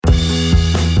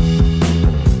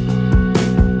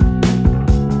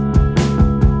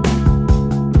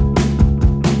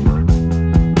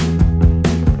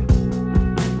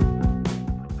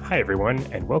everyone,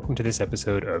 and welcome to this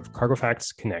episode of Cargo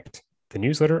Facts Connect, the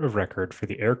newsletter of record for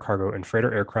the air cargo and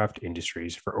freighter aircraft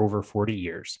industries for over 40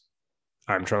 years.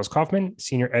 I'm Charles Kaufman,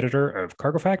 Senior Editor of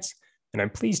Cargo Facts, and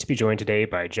I'm pleased to be joined today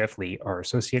by Jeff Lee, our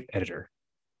Associate Editor.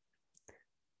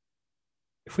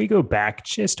 If we go back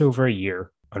just over a year,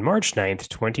 on March 9th,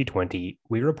 2020,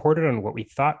 we reported on what we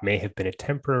thought may have been a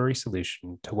temporary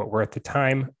solution to what were at the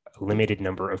time a limited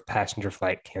number of passenger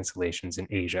flight cancellations in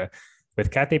Asia, with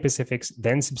Cathay Pacific's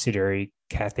then subsidiary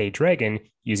Cathay Dragon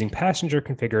using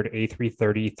passenger-configured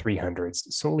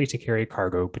A330-300s solely to carry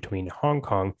cargo between Hong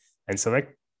Kong and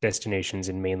select destinations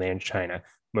in mainland China,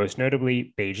 most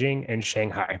notably Beijing and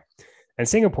Shanghai, and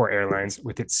Singapore Airlines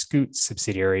with its Scoot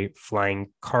subsidiary flying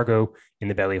cargo in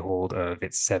the belly hold of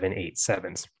its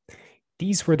 787s.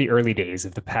 These were the early days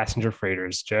of the passenger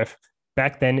freighters, Jeff.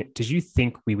 Back then, did you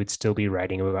think we would still be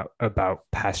writing about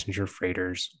passenger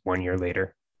freighters 1 year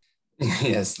later?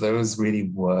 Yes, those really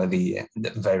were the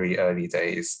very early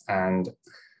days. And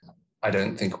I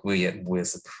don't think we're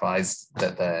surprised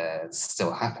that they're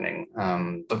still happening.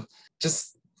 But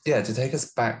just, to take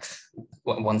us back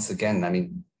once again, I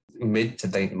mean, mid to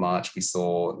late March, we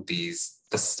saw the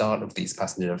start of these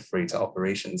passenger freighter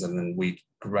operations, and then we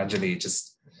gradually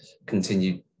just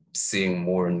continued seeing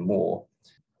more and more.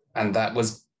 And that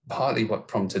was partly what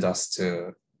prompted us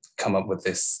to come up with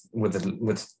this,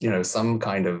 with some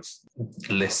kind of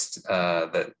list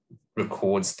that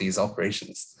records these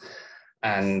operations.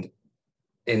 And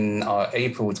in our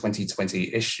April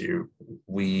 2020 issue,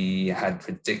 we had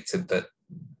predicted that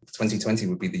 2020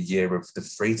 would be the year of the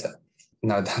freighter.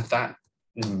 Now that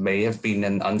may have been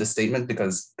an understatement,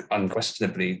 because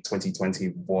unquestionably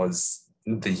 2020 was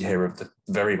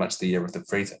very much the year of the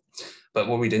freighter. But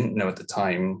what we didn't know at the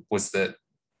time was that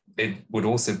it would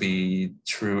also be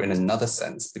true in another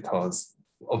sense, because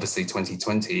obviously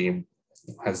 2020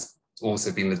 has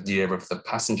also been the year of the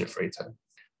passenger freighter.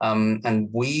 And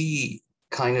we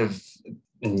kind of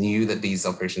knew that these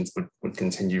operations would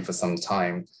continue for some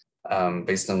time,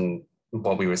 based on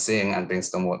what we were seeing and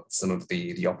based on what some of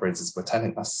the operators were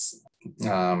telling us.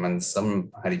 And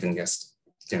some had even guessed,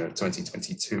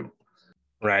 2022.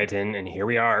 Right, and here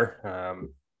we are,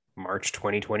 March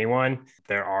 2021.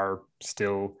 There are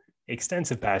still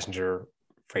extensive passenger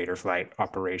freighter flight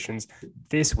operations.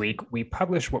 This week, we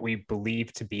published what we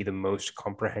believe to be the most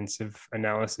comprehensive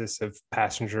analysis of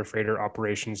passenger freighter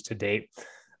operations to date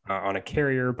on a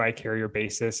carrier-by-carrier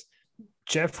basis.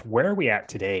 Jeff, where are we at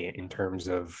today in terms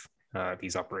of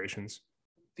these operations?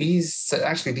 These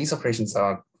operations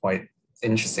are quite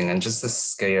interesting, and just the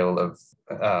scale of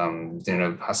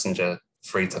passenger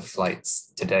freighter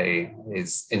flights today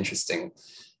is interesting.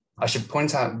 I should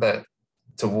point out that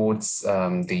towards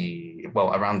around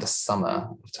the summer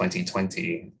of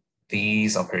 2020,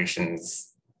 these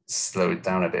operations slowed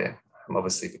down a bit,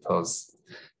 obviously because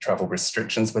travel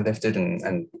restrictions were lifted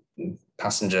and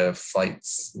passenger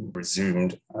flights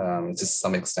resumed to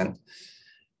some extent.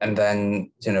 And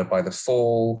then, by the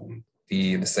fall,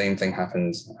 the same thing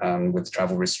happened with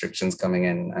travel restrictions coming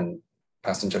in and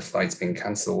passenger flights being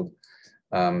cancelled.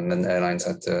 And then airlines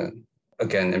had to,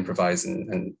 again, improvise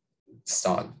and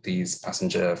start these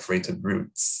passenger freighter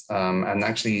routes. And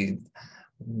actually,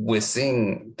 we're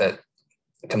seeing that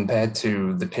compared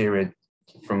to the period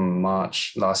from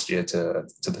March last year to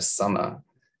the summer,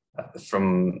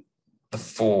 from the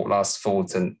last fall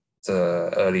to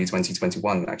early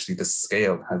 2021, actually the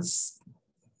scale has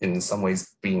in some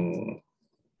ways been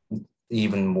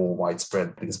even more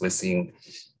widespread, because we're seeing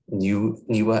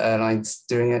newer airlines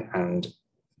doing it, and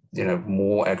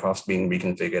more aircraft being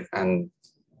reconfigured and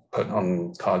put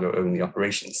on cargo-only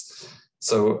operations.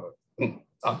 So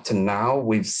up to now,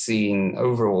 we've seen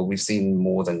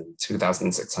more than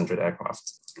 2,600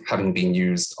 aircraft having been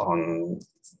used on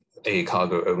a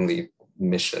cargo-only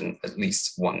mission at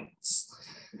least once.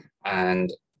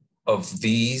 And of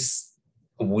these,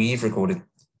 we've recorded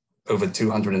over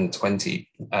 220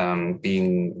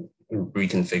 being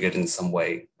reconfigured in some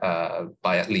way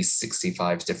by at least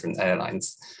 65 different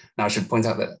airlines. Now, I should point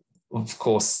out that, of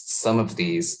course, some of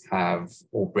these have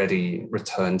already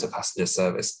returned to passenger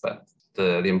service, but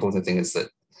the important thing is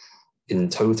that in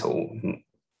total,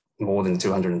 more than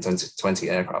 220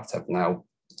 aircraft have now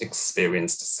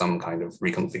experienced some kind of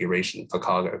reconfiguration for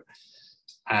cargo.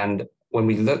 And when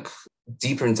we look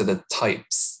deeper into the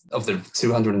types of the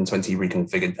 220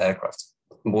 reconfigured aircraft,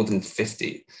 more than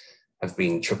 50 have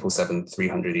been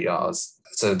 777-300ERs.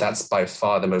 So that's by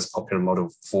far the most popular model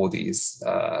for these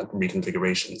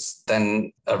reconfigurations.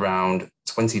 Then around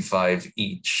 25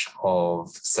 each of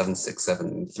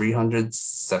 767-300s,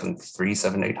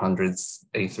 737-800s,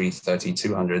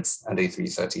 A330-200s, and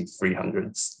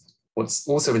A330-300s. What's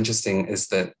also interesting is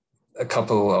that a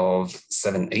couple of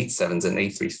 787s and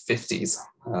A350s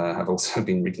have also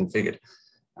been reconfigured.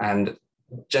 And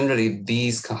generally,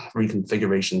 these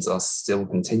reconfigurations are still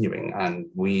continuing, and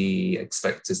we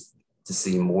expect to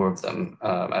see more of them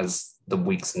as the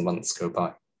weeks and months go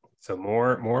by. So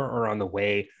more are on the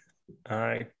way.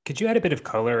 Could you add a bit of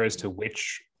color as to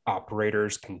which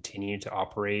operators continue to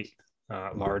operate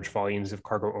large volumes of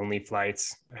cargo-only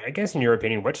flights? I guess, in your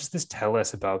opinion, what does this tell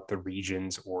us about the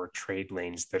regions or trade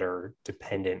lanes that are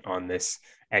dependent on this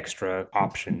extra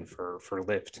option for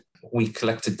lift? We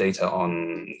collected data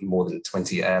on more than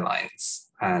 20 airlines,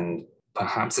 and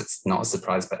perhaps it's not a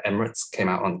surprise, but Emirates came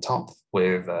out on top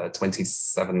with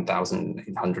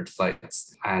 27,800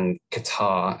 flights, and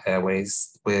Qatar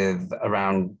Airways with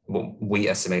around, well, we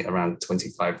estimate around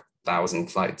 25,000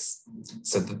 flights.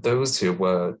 So those two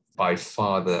were by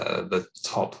far the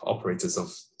top operators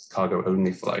of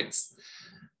cargo-only flights.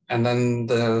 And then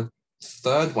the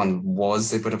third one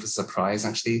was a bit of a surprise,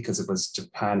 actually, because it was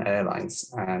Japan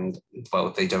Airlines. And,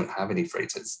 well, they don't have any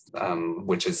freighters,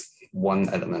 which is one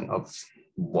element of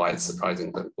why it's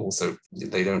surprising, but also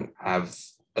they don't have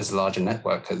as large a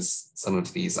network as some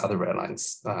of these other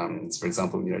airlines. So for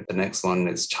example, the next one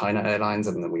is China Airlines,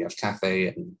 and then we have Cathay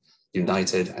and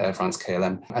United, Air France,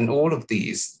 KLM. And all of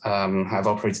these have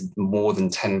operated more than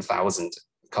 10,000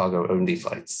 cargo-only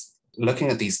flights. Looking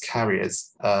at these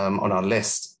carriers on our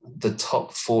list, the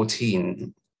top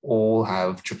 14 all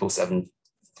have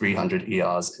 777-300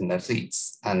 ERs in their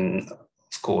fleets. And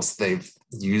of course, they've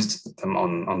used them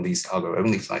on these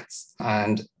cargo-only flights.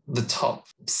 And the top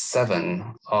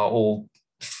 7 are all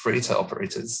freighter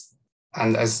operators.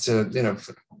 And as to,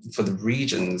 for the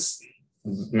regions,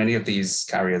 many of these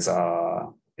carriers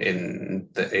are in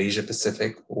the Asia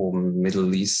Pacific or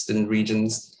Middle Eastern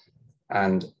regions.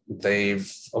 And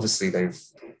they've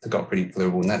got pretty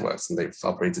global networks, and they've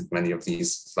operated many of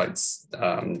these flights,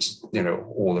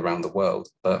 all around the world.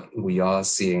 But we are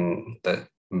seeing that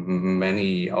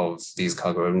many of these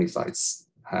cargo-only flights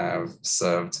have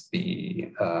served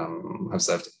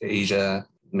Asia,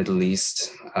 Middle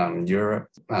East, Europe,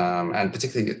 and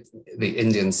particularly the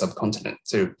Indian subcontinent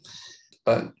too.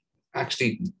 But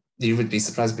actually, you would be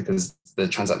surprised because the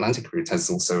transatlantic route has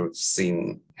also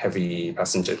seen heavy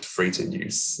passenger freighter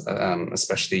use,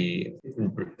 especially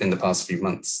in the past few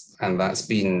months. And that's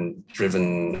been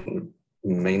driven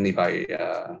mainly by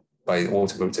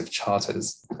automotive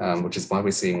charters, which is why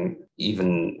we're seeing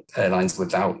even airlines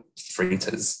without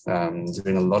freighters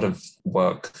doing a lot of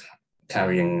work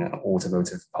carrying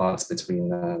automotive parts between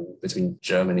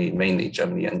Germany, mainly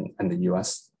Germany and the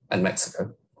US and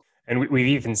Mexico. And we've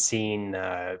even seen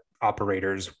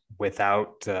operators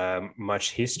without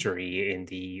much history in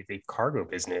the cargo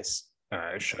business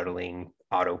shuttling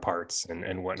auto parts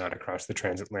and whatnot across the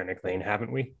transatlantic lane,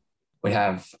 haven't we? We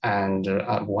have, and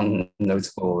one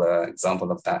notable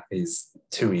example of that is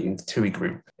TUI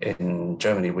Group in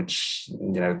Germany, which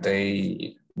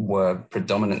they were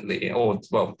predominantly,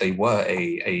 they were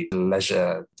a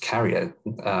leisure carrier,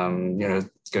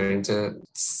 going to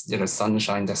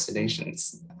sunshine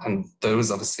destinations, and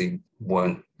those obviously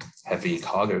weren't heavy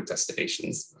cargo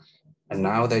destinations. And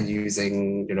now they're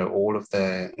using all of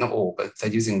their, not all, but they're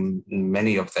using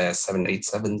many of their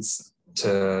 787s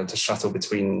to shuttle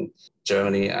between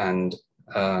Germany and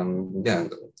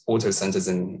auto centers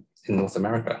in North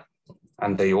America.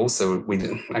 And they also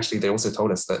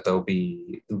told us that they'll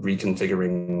be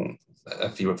reconfiguring a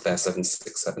few of their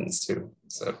 767s too.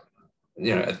 So,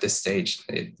 at this stage,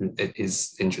 it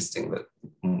is interesting that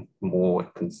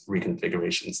more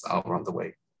reconfigurations are on the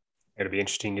way. It'll be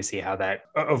interesting to see how that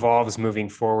evolves moving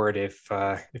forward. If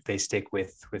they stick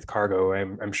with cargo,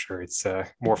 I'm sure it's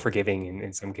more forgiving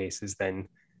in some cases than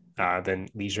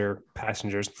leisure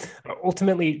passengers.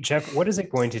 Ultimately, Jeff, what is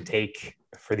it going to take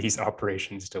for these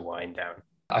operations to wind down?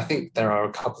 I think there are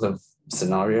a couple of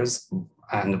scenarios,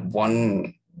 and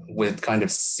one we're kind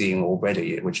of seeing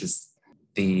already, which is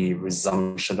the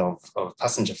resumption of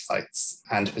passenger flights,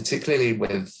 and particularly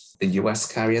with the US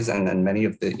carriers and then many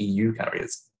of the EU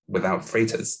carriers without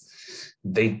freighters.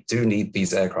 They do need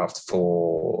these aircraft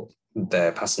for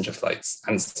their passenger flights.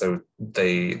 And so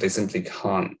they simply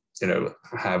can't,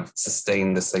 have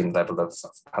sustained the same level of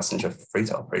passenger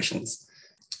freighter operations.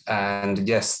 And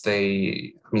yes,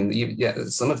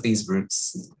 some of these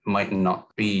routes might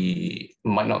not be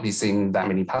seeing that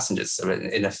many passengers. So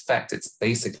in effect, it's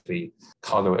basically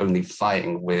cargo only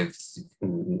flying with,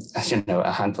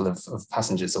 a handful of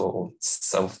passengers, or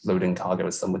self-loading cargo,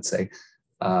 as some would say,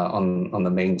 on the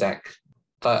main deck.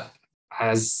 But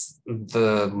as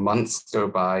the months go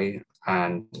by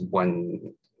and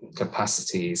when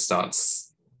capacity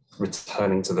starts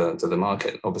returning to the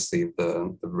market, obviously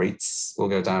the rates will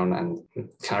go down, and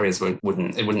carriers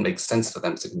wouldn't make sense for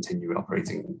them to continue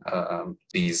operating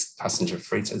these passenger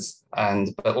freighters.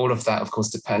 But all of that, of course,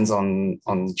 depends on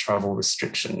travel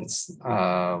restrictions,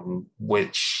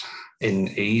 which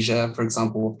in Asia, for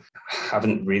example,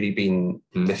 haven't really been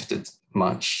lifted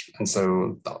much. And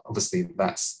so obviously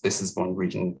this is one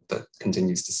region that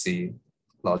continues to see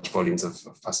large volumes of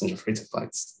passenger freighter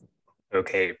flights.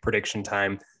 Okay, prediction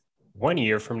time. 1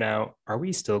 year from now, are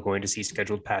we still going to see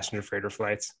scheduled passenger freighter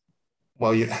flights?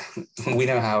 Well, we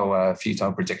know how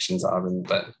futile predictions are,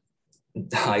 but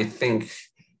I think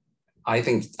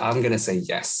I'm going to say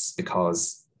yes,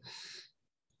 because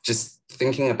just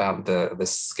thinking about the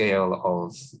scale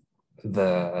of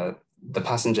the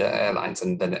passenger airlines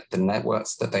and the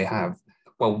networks that they have.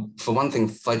 Well, for one thing,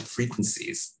 flight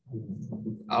frequencies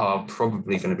are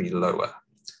probably going to be lower,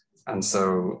 and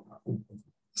so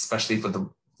especially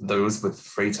for those with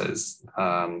freighters,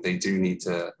 they do need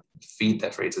to feed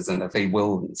their freighters, and they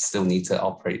will still need to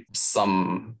operate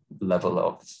some level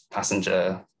of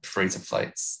passenger freighter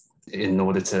flights in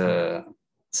order to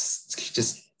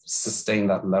just sustain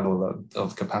that level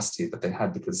of capacity that they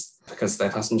had, because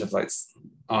their passenger flights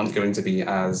aren't going to be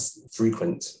as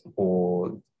frequent,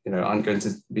 or aren't going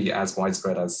to be as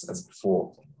widespread as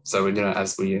before. So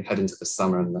as we head into the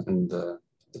summer and the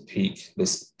peak,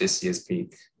 this year's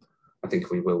peak, I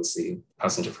think we will see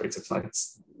passenger freighter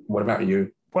flights. What about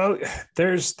you? Well,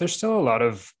 there's still a lot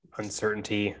of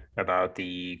uncertainty about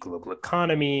the global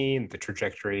economy, the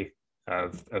trajectory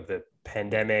of the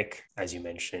pandemic, as you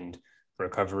mentioned,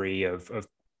 recovery of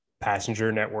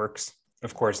passenger networks.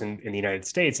 Of course, in the United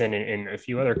States and in a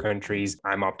few other countries,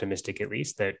 I'm optimistic at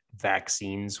least that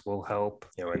vaccines will help,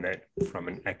 and that from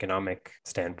an economic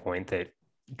standpoint, that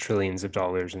trillions of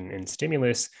dollars in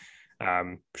stimulus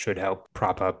should help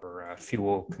prop up or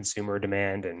fuel consumer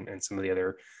demand and some of the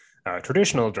other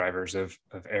traditional drivers of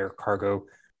air cargo.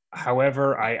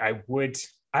 However, I would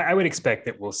expect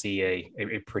that we'll see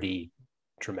a pretty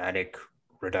dramatic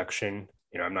reduction.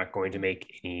 I'm not going to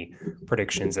make any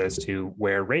predictions as to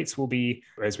where rates will be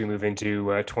as we move into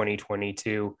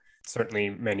 2022.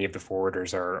 Certainly, many of the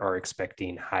forwarders are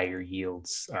expecting higher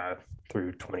yields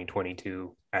through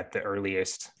 2022 at the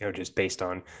earliest, just based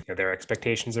on their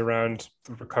expectations around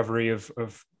the recovery of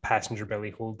passenger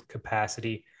belly hold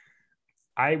capacity.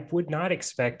 I would not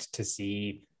expect to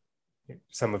see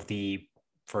some of the,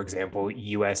 for example,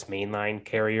 U.S. mainline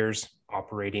carriers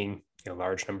operating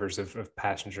large numbers of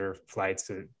passenger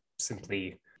flights,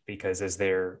 simply because as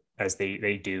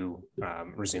they do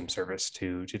resume service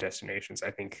to destinations.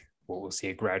 I think we'll see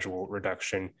a gradual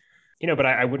reduction, but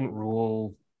I wouldn't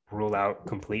rule out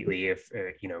completely if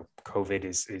COVID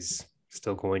is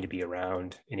still going to be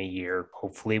around in a year.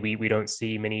 Hopefully we don't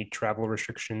see many travel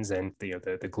restrictions, and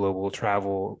the global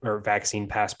travel or vaccine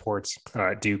passports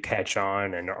do catch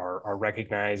on and are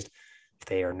recognized. If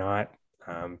they are not,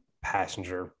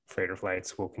 passenger freighter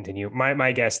flights will continue.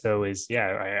 My guess though is,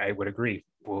 I would agree.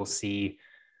 We'll see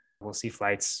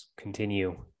flights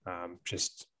continue,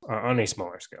 just on a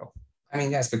smaller scale. I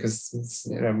mean, yes, because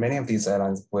many of these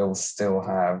airlines will still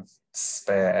have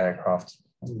spare aircraft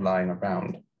lying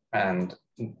around, and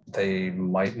they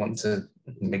might want to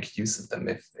make use of them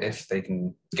if they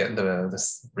can get the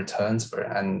returns for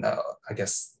it. And I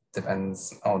guess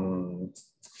depends on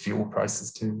fuel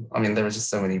prices too. I mean, there are just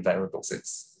so many variables.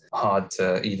 It's hard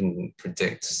to even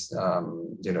predict,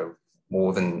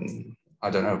 more than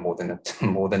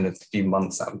a few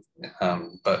months out.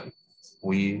 But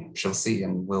we shall see,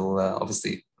 and we'll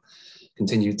obviously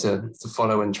continue to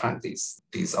follow and track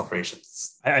these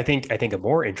operations. I think a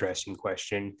more interesting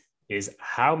question is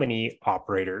how many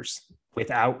operators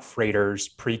without freighters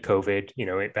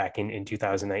pre-COVID, back in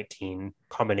 2019,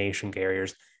 combination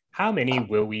carriers, how many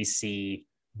will we see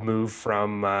move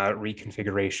from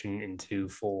reconfiguration into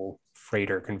full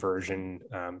freighter conversion,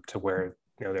 to where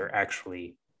they're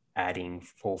actually adding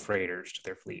full freighters to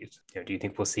their fleet? Do you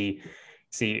think we'll see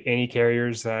any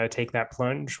carriers take that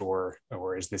plunge, or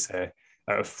is this a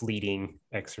fleeting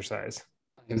exercise?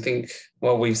 I think,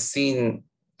 well, we've seen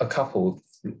a couple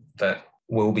that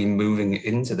will be moving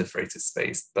into the freighter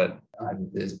space, but I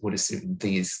would assume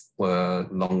these were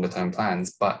longer term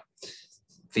plans. But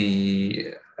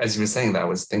as you were saying that, I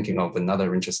was thinking of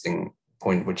another interesting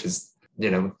point, which is,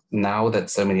 now that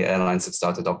so many airlines have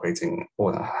started operating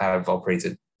or have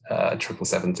operated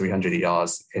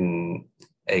 777-300ERs in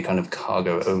a kind of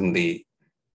cargo only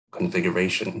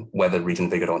configuration, whether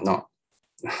reconfigured or not,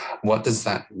 what does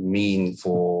that mean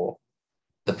for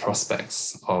the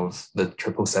prospects of the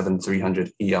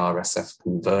 777-300ER SF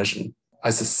conversion? I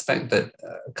suspect that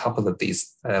a couple of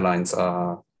these airlines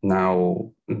are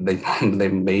now, they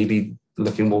may be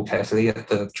looking more carefully at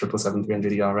the 777-300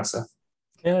 ERSF.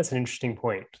 Yeah, that's an interesting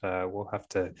point. We'll have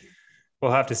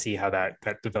to see how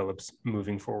that develops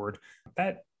moving forward.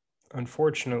 That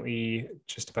unfortunately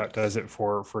just about does it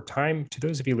for time. To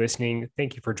those of you listening,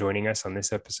 thank you for joining us on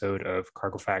this episode of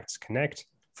Cargo Facts Connect.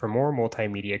 For more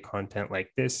multimedia content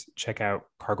like this, check out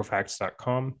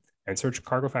cargofacts.com and search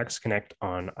Cargo Facts Connect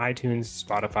on iTunes,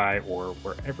 Spotify, or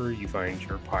wherever you find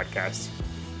your podcasts.